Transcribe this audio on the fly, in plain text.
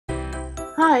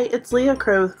Hi, it's Leah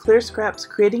Crow with Clear Scraps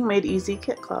Creating Made Easy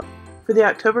Kit Club. For the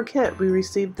October kit, we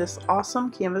received this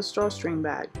awesome canvas drawstring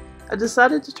bag. I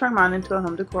decided to turn mine into a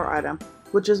home decor item,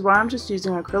 which is why I'm just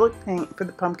using acrylic paint for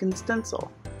the pumpkin stencil.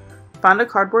 Find a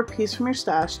cardboard piece from your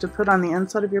stash to put on the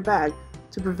inside of your bag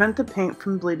to prevent the paint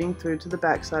from bleeding through to the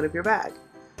back side of your bag.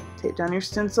 Tape down your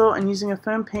stencil and using a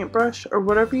foam paintbrush or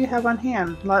whatever you have on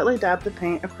hand, lightly dab the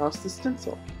paint across the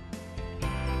stencil.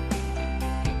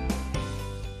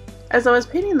 As I was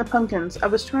painting the pumpkins, I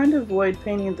was trying to avoid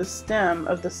painting the stem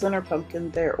of the center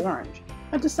pumpkin there orange.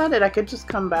 I decided I could just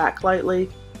come back lightly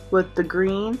with the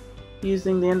green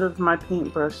using the end of my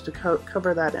paintbrush to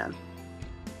cover that in.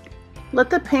 Let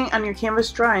the paint on your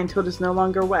canvas dry until it is no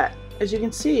longer wet. As you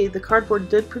can see, the cardboard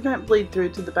did prevent bleed through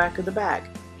to the back of the bag.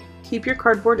 Keep your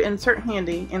cardboard insert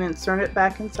handy and insert it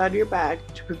back inside your bag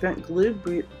to prevent glue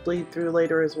bleed through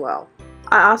later as well.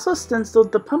 I also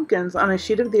stenciled the pumpkins on a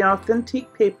sheet of the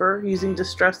authentic paper using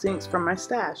distress inks from my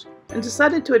stash and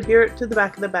decided to adhere it to the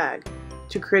back of the bag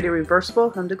to create a reversible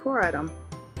home decor item.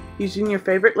 Using your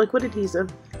favorite liquid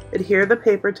adhesive, adhere the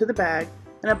paper to the bag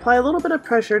and apply a little bit of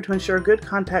pressure to ensure good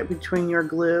contact between your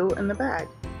glue and the bag.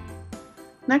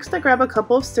 Next, I grab a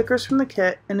couple of stickers from the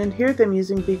kit and adhere them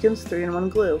using Beacon's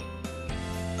 3-in-1 glue.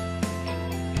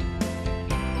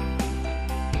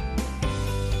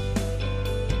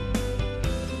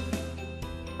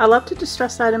 I love to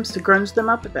distress items to grunge them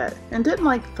up a bit, and didn't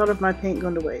like the thought of my paint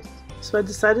going to waste, so I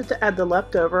decided to add the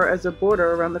leftover as a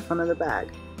border around the front of the bag.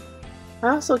 I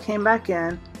also came back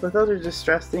in with other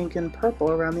distress ink in purple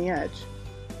around the edge.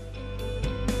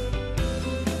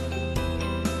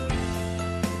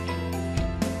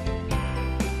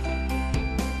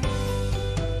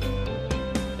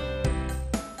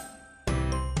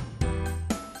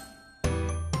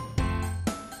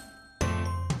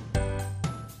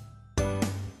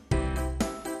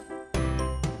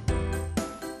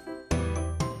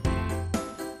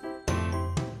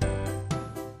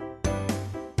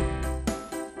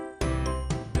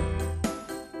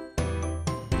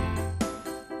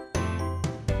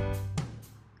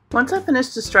 Once I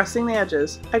finish distressing the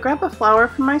edges, I grab a flower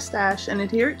from my stash and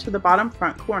adhere it to the bottom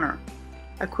front corner.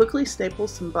 I quickly staple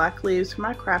some black leaves from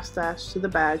my craft stash to the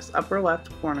bag's upper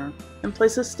left corner and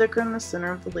place a sticker in the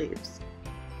center of the leaves.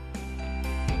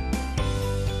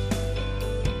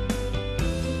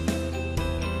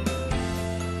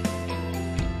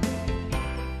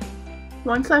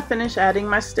 Once I finish adding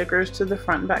my stickers to the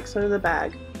front and back side of the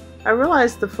bag, I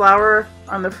realized the flower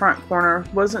on the front corner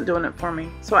wasn't doing it for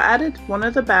me, so I added one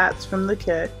of the bats from the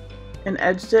kit and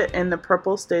edged it in the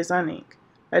purple Stays-On ink.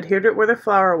 I adhered it where the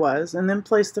flower was and then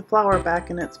placed the flower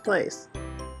back in its place.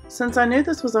 Since I knew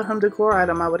this was a home decor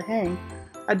item I would hang,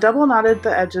 I double knotted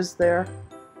the edges there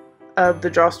of the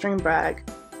drawstring bag.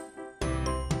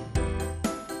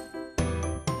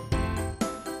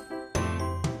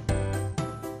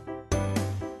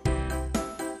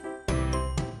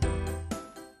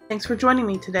 Thanks for joining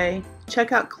me today.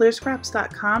 Check out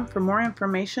clearscraps.com for more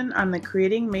information on the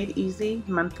Creating Made Easy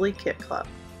monthly kit club.